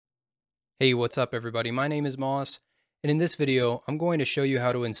Hey, what's up everybody? My name is Moss, and in this video, I'm going to show you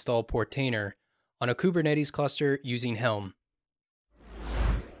how to install Portainer on a Kubernetes cluster using Helm.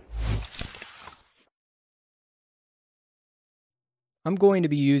 I'm going to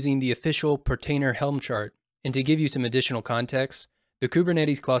be using the official Portainer Helm chart, and to give you some additional context, the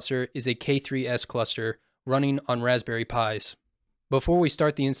Kubernetes cluster is a K3s cluster running on Raspberry Pis. Before we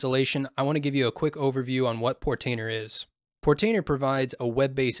start the installation, I want to give you a quick overview on what Portainer is. Portainer provides a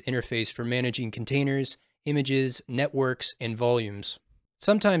web-based interface for managing containers, images, networks, and volumes.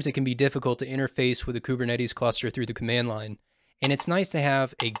 Sometimes it can be difficult to interface with a Kubernetes cluster through the command line, and it's nice to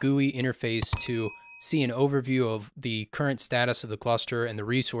have a GUI interface to see an overview of the current status of the cluster and the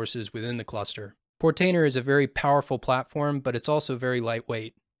resources within the cluster. Portainer is a very powerful platform, but it's also very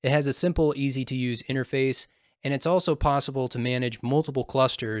lightweight. It has a simple, easy-to-use interface, and it's also possible to manage multiple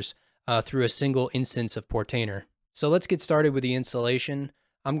clusters through a single instance of Portainer. So let's get started with the installation.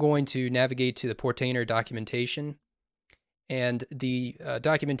 I'm going to navigate to the Portainer documentation, and the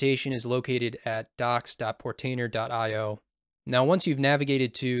documentation is located at docs.portainer.io. Now, once you've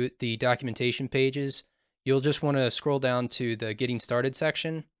navigated to the documentation pages, you'll just want to scroll down to the Getting Started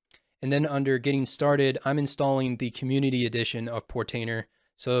section, and then under Getting Started, I'm installing the Community Edition of Portainer,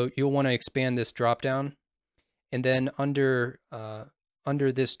 so you'll want to expand this dropdown, and then under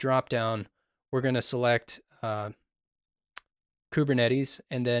this dropdown, we're going to select Kubernetes,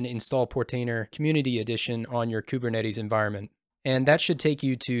 and then install Portainer Community Edition on your Kubernetes environment. And that should take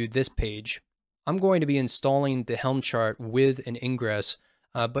you to this page. I'm going to be installing the Helm chart with an ingress,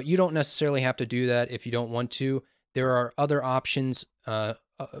 but you don't necessarily have to do that if you don't want to. There are other options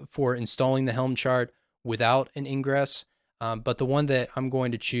for installing the Helm chart without an ingress, but the one that I'm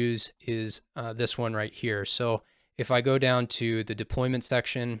going to choose is this one right here. So if I go down to the deployment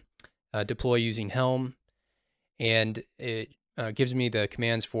section, deploy using Helm, and it gives me the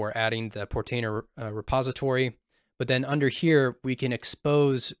commands for adding the Portainer repository. But then under here, we can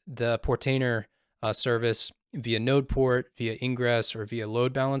expose the Portainer service via node port, via ingress, or via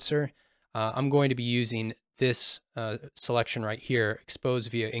load balancer. I'm going to be using this selection right here, expose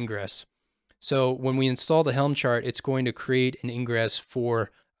via ingress. So when we install the Helm chart, it's going to create an ingress for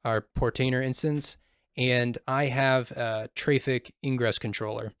our Portainer instance, and I have a Traefik ingress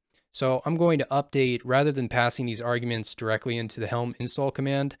controller. So I'm going to update, rather than passing these arguments directly into the Helm install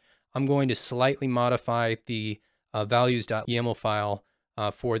command, I'm going to slightly modify the values.yaml file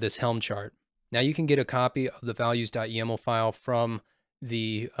for this Helm chart. Now you can get a copy of the values.yaml file from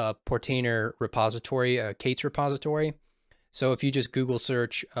the Portainer repository, Kate's repository. So if you just Google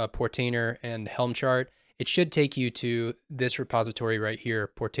search Portainer and Helm chart, it should take you to this repository right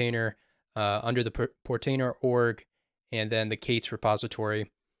here, Portainer, under the Portainer org, and then the Kate's repository.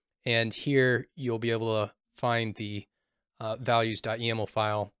 And here you'll be able to find the values.yaml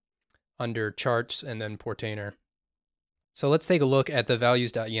file under charts and then Portainer. So let's take a look at the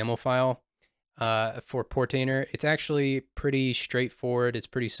values.yaml file for Portainer. It's actually pretty straightforward. It's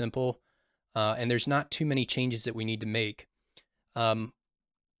pretty simple. And there's not too many changes that we need to make.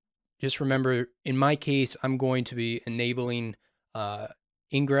 Just remember, in my case, I'm going to be enabling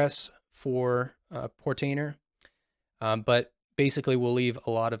ingress for Portainer, but basically we'll leave a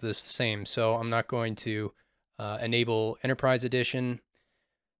lot of this the same. So I'm not going to enable Enterprise Edition.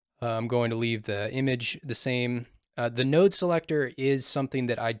 I'm going to leave the image the same. The node selector is something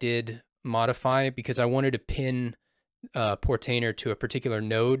that I did modify because I wanted to pin Portainer to a particular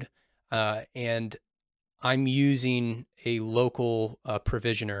node, and I'm using a local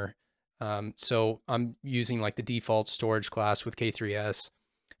provisioner. So I'm using like the default storage class with K3s,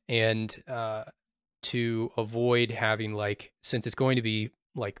 and to avoid having, like, since it's going to be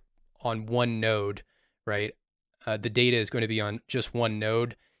like on one node, right? The data is going to be on just one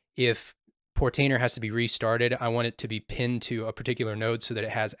node. If Portainer has to be restarted, I want it to be pinned to a particular node so that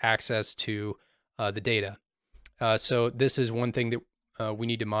it has access to the data. So this is one thing that we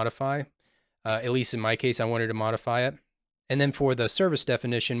need to modify. At least in my case, I wanted to modify it. And then for the service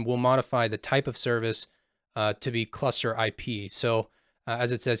definition, we'll modify the type of service to be cluster IP. So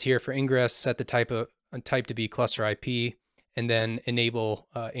as it says here, for ingress, set the type to be cluster IP, and then enable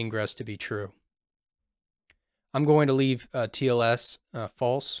ingress to be true. I'm going to leave TLS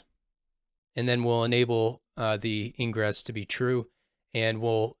false, and then we'll enable the ingress to be true, and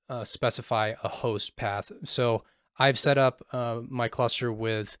we'll specify a host path. So I've set up my cluster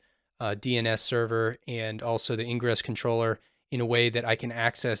with DNS server and also the ingress controller in a way that I can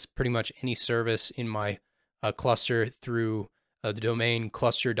access pretty much any service in my cluster through the domain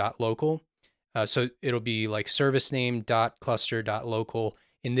cluster.local. So it'll be like service name.cluster.local.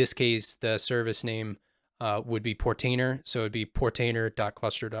 In this case, the service name would be Portainer. So it'd be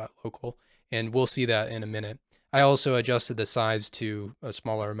portainer.cluster.local. and we'll see that in a minute. I also adjusted the size to a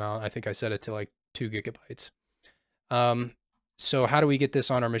smaller amount. I think I set it to like 2 gigabytes. So how do we get this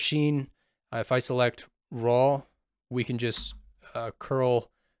on our machine? If I select raw, we can just curl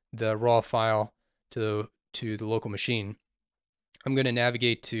the raw file to the local machine. I'm going to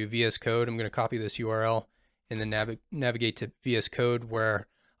navigate to VS Code. I'm going to copy this URL and then navigate to VS Code, where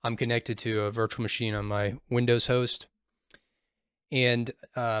I'm connected to a virtual machine on my Windows host. And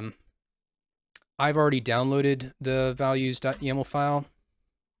I've already downloaded the values.yaml file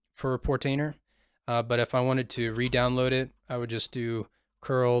for Portainer. But if I wanted to re-download it, I would just do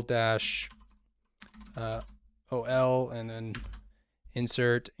curl -ol and then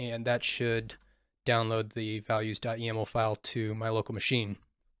insert, and that should download the values.yaml file to my local machine.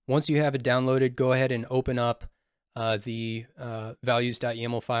 Once you have it downloaded, go ahead and open up the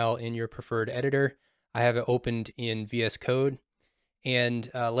values.yaml file in your preferred editor. I have it opened in VS Code, and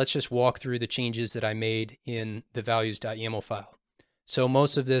let's just walk through the changes that I made in the values.yaml file. So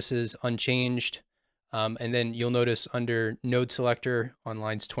most of this is unchanged. And then you'll notice under node selector on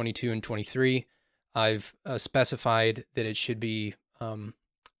lines 22 and 23, I've specified that it should be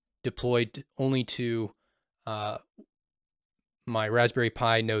deployed only to my Raspberry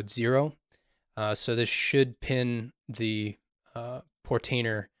Pi node 0. So this should pin the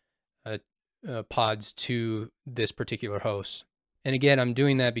Portainer pods to this particular host. And again, I'm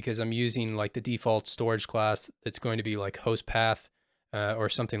doing that because I'm using like the default storage class that's going to be like host path or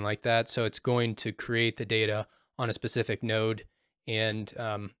something like that. So it's going to create the data on a specific node. And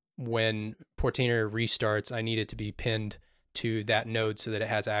when Portainer restarts, I need it to be pinned to that node so that it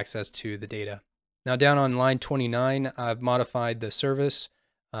has access to the data. Now down on line 29, I've modified the service.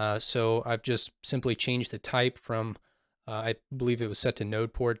 So I've just simply changed the type from, I believe it was set to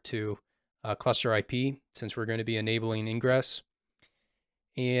node port, to cluster IP, since we're going to be enabling ingress.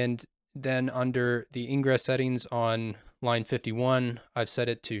 And then under the ingress settings on line 51, I've set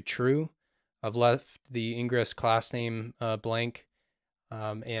it to true. I've left the ingress class name blank,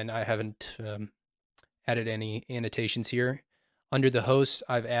 and I haven't added any annotations here. Under the hosts,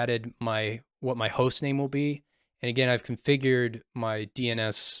 I've added what my host name will be. And again, I've configured my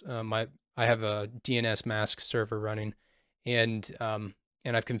DNS. I have a DNS mask server running, and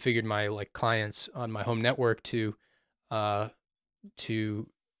I've configured my clients on my home network to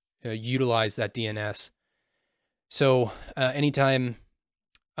utilize that DNS. So anytime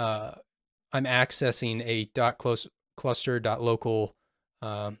I'm accessing a .cluster.local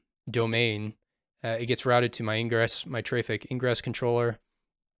domain, it gets routed to my Traefik ingress controller,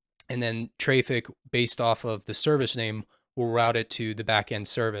 and then Traefik, based off of the service name, will route it to the backend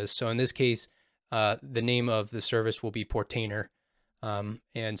service. So in this case, the name of the service will be Portainer,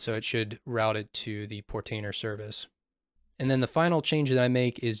 and so it should route it to the Portainer service. And then the final change that I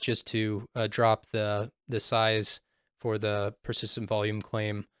make is just to drop the size for the persistent volume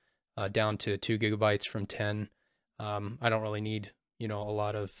claim down to 2 gigabytes from 10. I don't really need a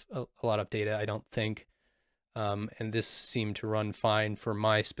lot of data, I don't think. And this seemed to run fine for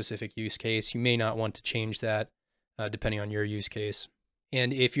my specific use case. You may not want to change that depending on your use case.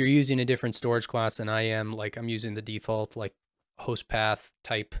 And if you're using a different storage class than I am, like I'm using the default host path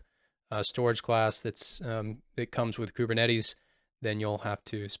type storage class that comes with Kubernetes, then you'll have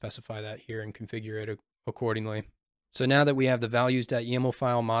to specify that here and configure it accordingly. So now that we have the values.yaml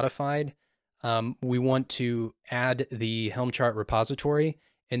file modified, we want to add the Helm Chart repository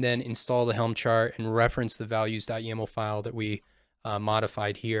and then install the Helm Chart and reference the values.yaml file that we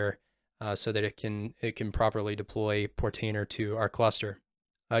modified here so that it can properly deploy Portainer to our cluster.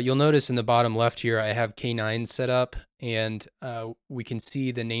 You'll notice in the bottom left here, I have K9 set up, and we can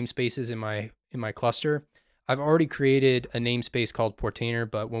see the namespaces in my cluster. I've already created a namespace called Portainer,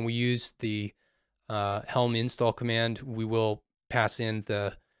 but when we use the Helm install command, we will pass in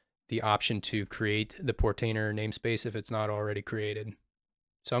the option to create the Portainer namespace if it's not already created.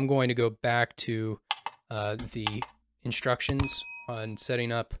 So I'm going to go back to the instructions on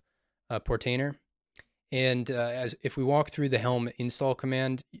setting up Portainer. And if we walk through the Helm install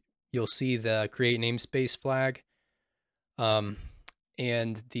command, you'll see the create namespace flag.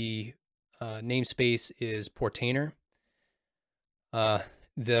 And the namespace is Portainer.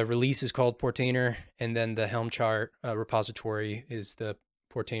 The release is called Portainer, and then the Helm Chart repository is the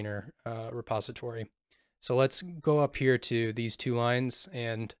Portainer repository. So let's go up here to these two lines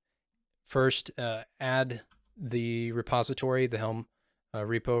and first add the repository, the Helm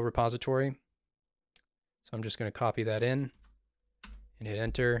repo repository. So I'm just going to copy that in and hit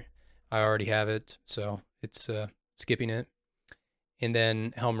enter. I already have it, so it's skipping it. And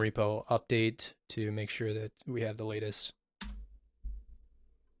then Helm repo update to make sure that we have the latest.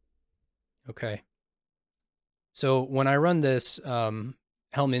 Okay. So when I run this Helm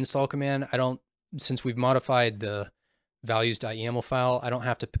install command, since we've modified the values.yaml file, I don't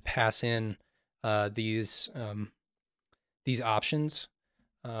have to pass in these options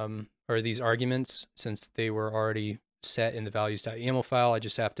or these arguments since they were already set in the values.yaml file. I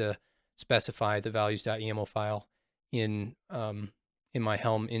just have to specify the values.yaml file in my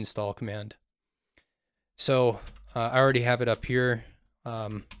Helm install command. So I already have it up here.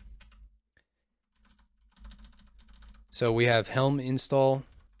 So we have Helm install,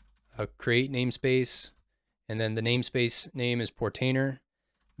 create namespace, and then the namespace name is Portainer.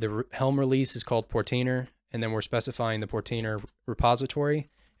 The Helm release is called Portainer, and then we're specifying the Portainer repository.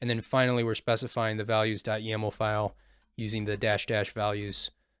 And then finally, we're specifying the values.yaml file using the --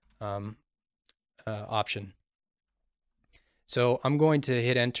 values option. So I'm going to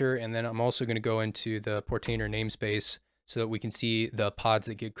hit enter, and then I'm also going to go into the Portainer namespace so that we can see the pods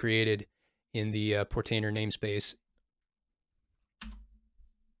that get created in the Portainer namespace.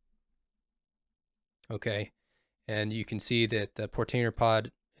 Okay, and you can see that the Portainer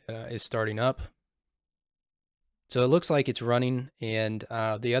pod is starting up. So it looks like it's running, and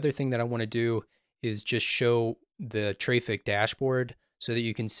the other thing that I want to do is just show the Traefik dashboard so that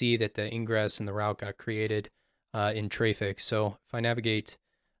you can see that the ingress and the route got created in Traefik. So if I navigate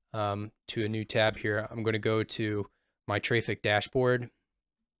to a new tab here, I'm going to go to my Traefik dashboard.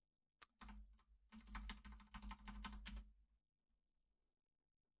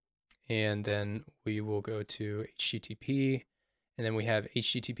 And then we will go to HTTP, and then we have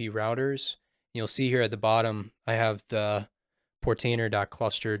HTTP routers. You'll see here at the bottom, I have the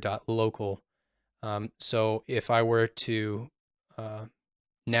portainer.cluster.local. So if I were to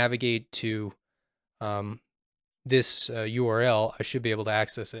navigate to this URL, I should be able to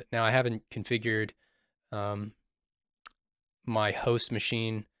access it. Now I haven't configured my host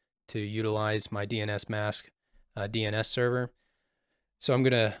machine to utilize my DNS mask DNS server. So I'm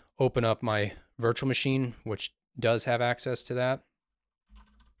going to open up my virtual machine, which does have access to that.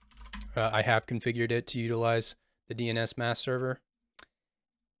 I have configured it to utilize the DNS mask server.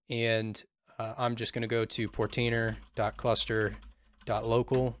 And I'm just going to go to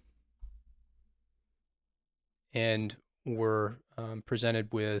portainer.cluster.local. And we're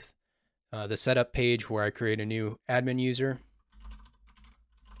presented with the setup page where I create a new admin user.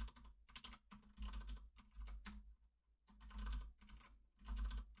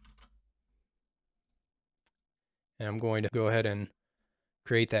 And I'm going to go ahead and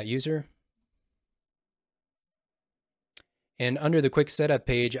create that user. And under the quick setup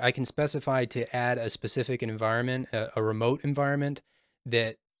page, I can specify to add a specific environment, a remote environment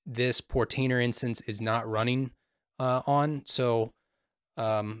that this Portainer instance is not running on. So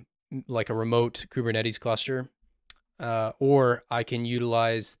like a remote Kubernetes cluster, or I can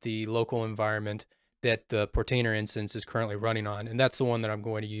utilize the local environment that the Portainer instance is currently running on. And that's the one that I'm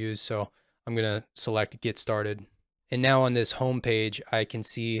going to use. So I'm going to select Get Started. And now on this home page, I can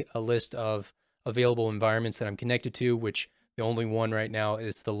see a list of available environments that I'm connected to, which the only one right now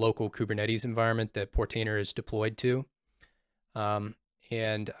is the local Kubernetes environment that Portainer is deployed to.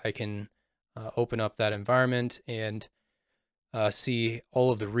 And I can open up that environment and see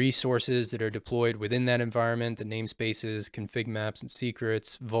all of the resources that are deployed within that environment, the namespaces, config maps and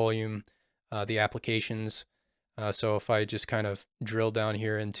secrets, volume, the applications. So if I just kind of drill down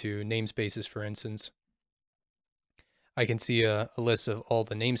here into namespaces, for instance, I can see a list of all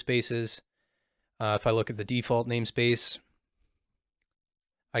the namespaces. If I look at the default namespace,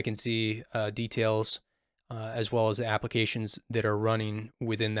 I can see details as well as the applications that are running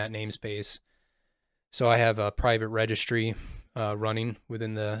within that namespace. So I have a private registry running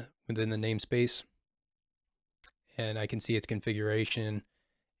within the namespace, and I can see its configuration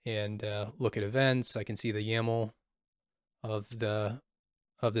and look at events. I can see the YAML of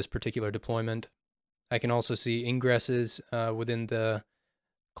this particular deployment. I can also see ingresses within the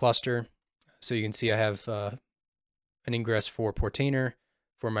cluster. So you can see I have an ingress for Portainer,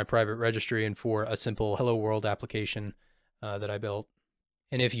 for my private registry, and for a simple Hello World application that I built.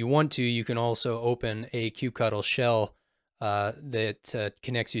 And if you want to, you can also open a kubectl shell that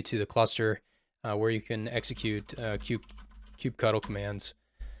connects you to the cluster where you can execute kubectl commands.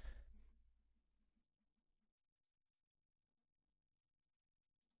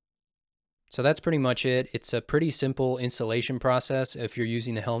 So that's pretty much it. It's a pretty simple installation process if you're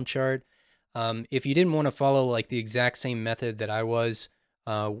using the Helm chart. If you didn't want to follow like the exact same method that I was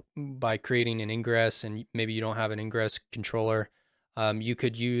by creating an ingress, and maybe you don't have an ingress controller, you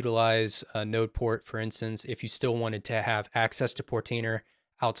could utilize a node port, for instance, if you still wanted to have access to Portainer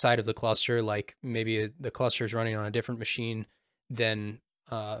outside of the cluster, like maybe the cluster is running on a different machine than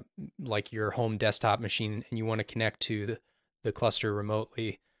like your home desktop machine and you want to connect to the cluster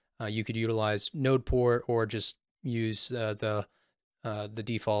remotely, you could utilize node port or just use the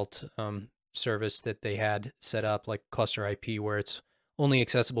default service that they had set up, like cluster IP, where it's only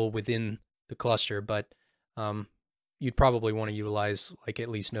accessible within the cluster, but you'd probably want to utilize like at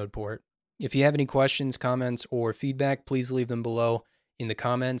least node port. If you have any questions, comments, or feedback, please leave them below in the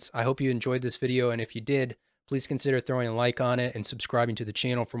comments. I hope you enjoyed this video, and if you did, please consider throwing a like on it and subscribing to the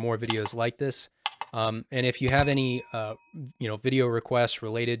channel for more videos like this. And if you have any video requests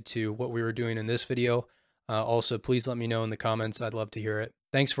related to what we were doing in this video, also please let me know in the comments. I'd love to hear it.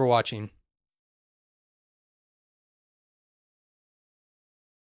 Thanks for watching.